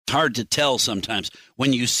hard to tell sometimes.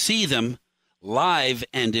 When you see them live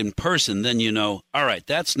and in person, then you know, all right,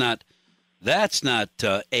 that's not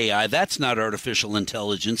AI, that's not artificial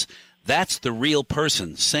intelligence, that's the real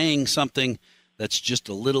person saying something that's just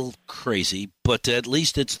a little crazy, but at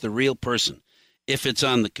least it's the real person. If it's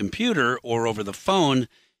on the computer or over the phone,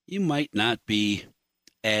 you might not be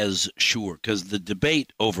as sure, because the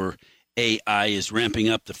debate over AI is ramping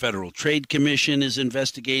up. The Federal Trade Commission is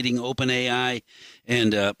investigating OpenAI,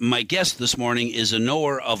 and my guest this morning is a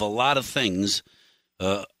knower of a lot of things,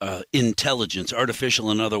 intelligence, artificial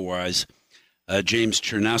and otherwise. James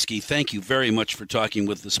Cherwinsky, thank you very much for talking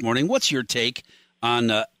with us this morning. What's your take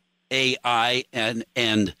on AI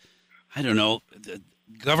and I don't know, the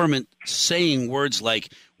government saying words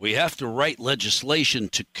like, we have to write legislation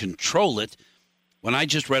to control it, when I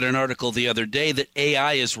just read an article the other day that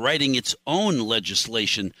AI is writing its own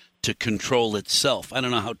legislation to control itself. I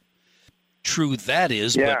don't know how true that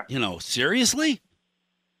is, but, seriously?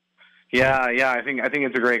 Yeah, I think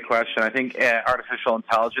it's a great question. I think artificial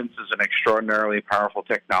intelligence is an extraordinarily powerful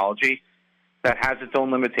technology that has its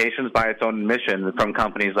own limitations by its own admission from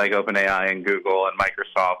companies like OpenAI and Google and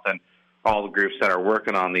Microsoft and all the groups that are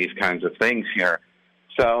working on these kinds of things here.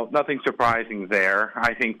 So nothing surprising there.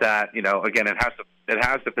 I think that, again, it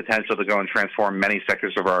has the potential to go and transform many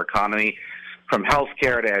sectors of our economy, from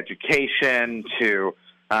healthcare to education to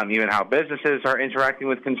even how businesses are interacting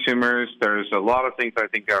with consumers. There's a lot of things I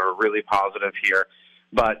think are really positive here.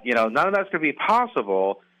 But, none of that's going to be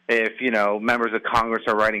possible if, members of Congress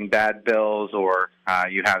are writing bad bills, or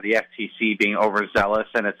you have the FTC being overzealous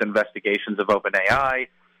in its investigations of OpenAI,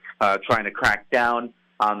 trying to crack down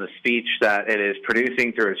on the speech that it is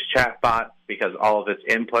producing through its chatbot, because all of its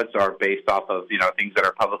inputs are based off of, things that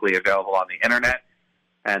are publicly available on the internet.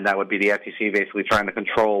 And that would be the FTC basically trying to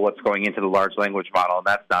control what's going into the large language model, and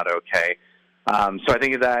that's not okay. So I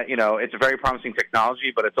think that, it's a very promising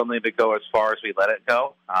technology, but it's only to go as far as we let it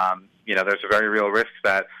go. There's a very real risk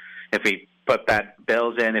that if we put bad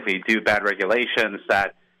bills in, if we do bad regulations,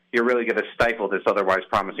 that you're really going to stifle this otherwise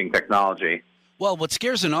promising technology. Well, what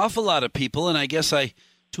scares an awful lot of people, and I guess I,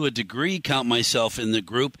 to a degree, count myself in the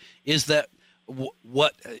group, is that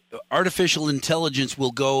what artificial intelligence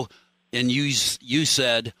will go, and you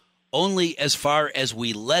said, only as far as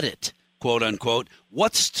we let it, quote unquote.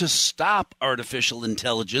 What's to stop artificial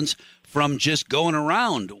intelligence from just going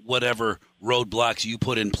around whatever roadblocks you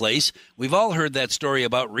put in place? We've all heard that story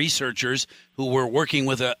about researchers who were working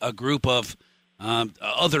with a group of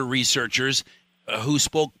other researchers who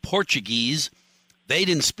spoke Portuguese. They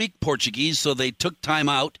didn't speak Portuguese, so they took time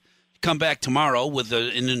out, come back tomorrow with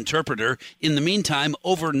an interpreter. In the meantime,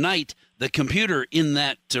 overnight, the computer in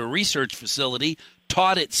that research facility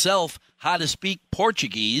taught itself how to speak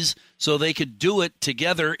Portuguese so they could do it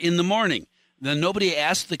together in the morning. Then nobody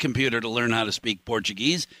asked the computer to learn how to speak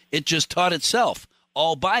Portuguese. It just taught itself,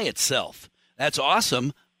 all by itself. That's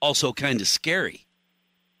awesome, also kind of scary.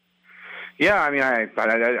 Yeah, I mean, I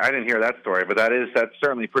didn't hear that story, but that's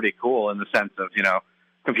certainly pretty cool in the sense of,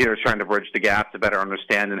 computers trying to bridge the gap to better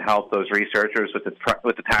understand and help those researchers with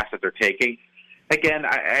the tasks that they're taking. Again,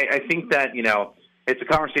 I think that, it's a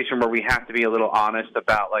conversation where we have to be a little honest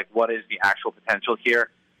about, what is the actual potential here.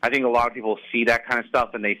 I think a lot of people see that kind of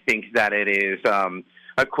stuff and they think that it is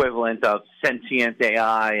equivalent of sentient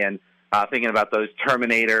AI and thinking about those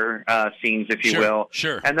Terminator scenes, if you will.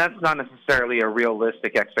 Sure. And that's not necessarily a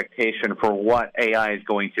realistic expectation for what AI is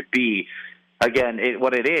going to be. Again,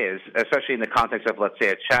 what it is, especially in the context of, let's say,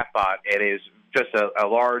 a chatbot, it is just a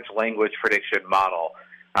large language prediction model.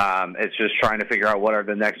 It's just trying to figure out what are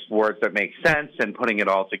the next words that make sense and putting it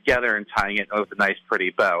all together and tying it with a nice, pretty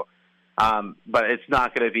bow. But it's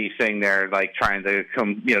not going to be sitting there trying to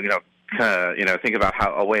think about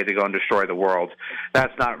a way to go and destroy the world.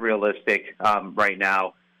 That's not realistic right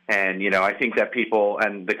now. And I think that people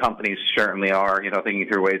and the companies certainly are thinking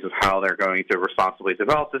through ways of how they're going to responsibly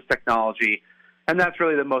develop this technology. And that's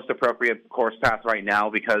really the most appropriate course path right now,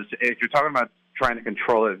 because if you're talking about trying to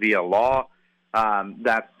control it via law,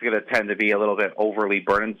 that's going to tend to be a little bit overly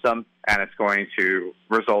burdensome, and it's going to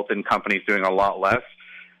result in companies doing a lot less.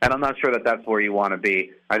 And I'm not sure that that's where you want to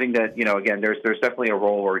be. I think that, again, there's definitely a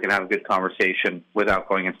role where we can have a good conversation without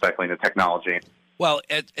going and stifling the technology. Well,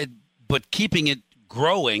 but keeping it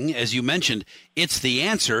growing, as you mentioned, it's the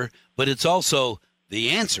answer, but it's also the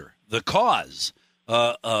answer, the cause.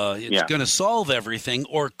 It's going to solve everything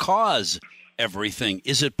or cause everything.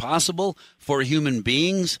 Is it possible for human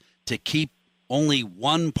beings to keep only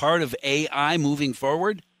one part of AI moving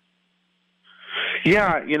forward? Yeah,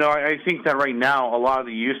 I think that right now a lot of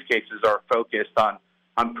the use cases are focused on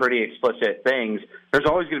on pretty explicit things, there's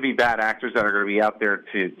always going to be bad actors that are going to be out there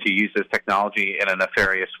to use this technology in a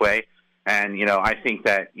nefarious way. And, I think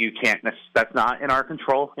that that's not in our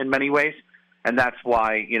control in many ways. And that's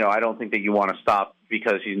why, I don't think that you want to stop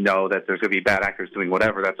because you know that there's going to be bad actors doing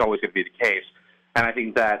whatever. That's always going to be the case. And I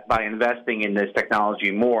think that by investing in this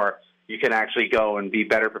technology more, you can actually go and be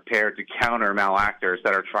better prepared to counter malactors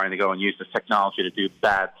that are trying to go and use this technology to do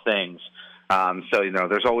bad things.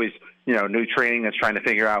 There's always, new training that's trying to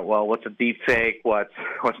figure out, well, what's a deep fake,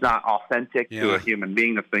 what's not authentic to a human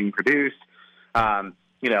being that's being produced.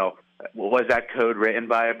 Was that code written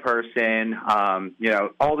by a person?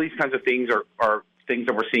 All these kinds of things are things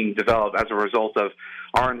that we're seeing develop as a result of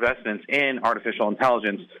our investments in artificial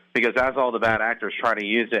intelligence, because as all the bad actors try to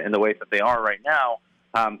use it in the ways that they are right now,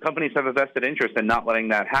 companies have a vested interest in not letting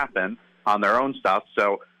that happen on their own stuff.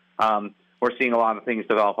 So we're seeing a lot of things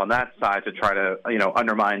develop on that side to try to,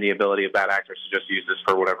 undermine the ability of bad actors to just use this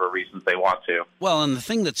for whatever reasons they want to. Well, and the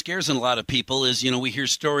thing that scares a lot of people is, we hear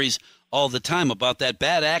stories all the time about that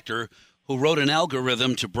bad actor who wrote an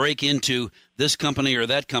algorithm to break into this company or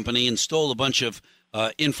that company and stole a bunch of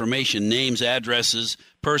information, names, addresses,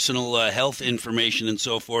 personal health information, and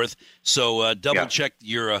so forth. So double-check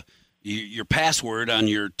your password on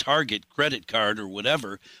your Target credit card or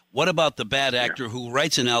whatever. What about the bad actor who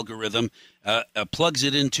writes an algorithm, plugs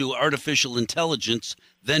it into artificial intelligence,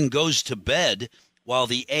 then goes to bed while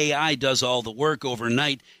the AI does all the work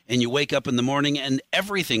overnight, and you wake up in the morning and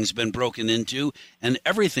everything's been broken into and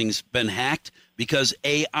everything's been hacked because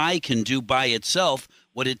AI can do by itself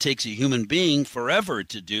what it takes a human being forever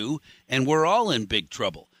to do, and we're all in big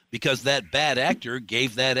trouble because that bad actor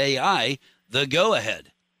gave that AI the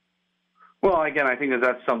go-ahead. Well, again, I think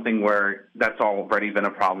that's something where that's already been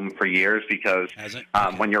a problem for years because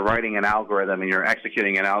when you're writing an algorithm and you're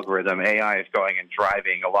executing an algorithm, AI is going and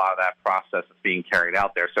driving a lot of that process that's being carried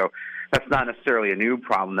out there. So that's not necessarily a new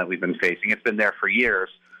problem that we've been facing. It's been there for years.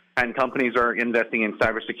 And companies are investing in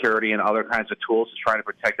cybersecurity and other kinds of tools to try to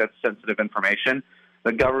protect that sensitive information.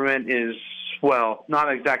 The government is,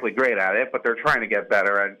 not exactly great at it, but they're trying to get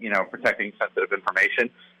better at, protecting sensitive information.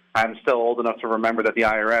 I'm still old enough to remember that the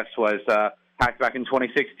IRS was hacked back in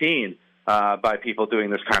 2016 by people doing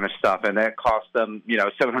this kind of stuff, and that cost them,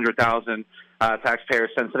 700,000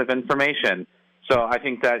 taxpayer-sensitive information. So I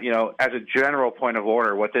think that, as a general point of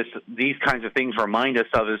order, what these kinds of things remind us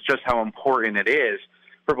of is just how important it is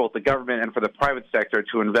for both the government and for the private sector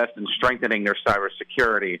to invest in strengthening their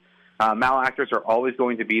cybersecurity. Malactors are always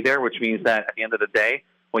going to be there, which means that at the end of the day,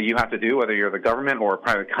 what you have to do, whether you're the government or a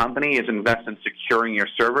private company, is invest in securing your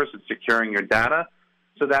servers and securing your data.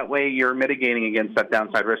 So that way you're mitigating against that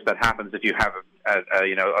downside risk that happens if you have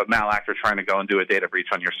a malactor trying to go and do a data breach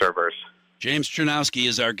on your servers. James Cherwinsky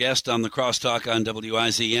is our guest on the Crosstalk on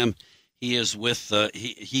WIZM. He is with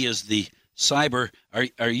he is the cyber.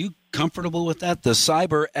 Are you comfortable with that? The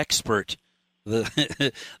cyber expert,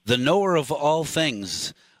 the knower of all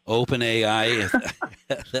things. OpenAI.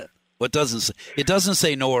 It doesn't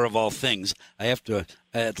say knower of all things. I have to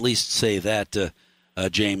at least say that,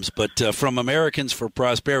 James. But from Americans for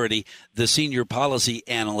Prosperity, the senior policy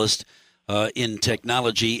analyst in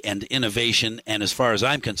technology and innovation, and as far as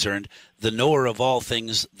I'm concerned, the knower of all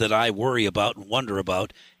things that I worry about and wonder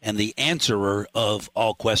about, and the answerer of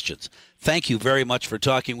all questions. Thank you very much for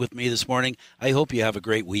talking with me this morning. I hope you have a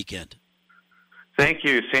great weekend. Thank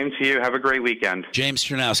you. Same to you. Have a great weekend. James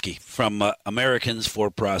Cherwinsky from Americans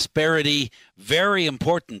for Prosperity. Very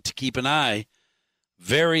important to keep an eye.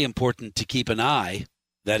 Very important to keep an eye.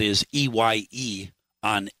 That is EYE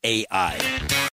on AI.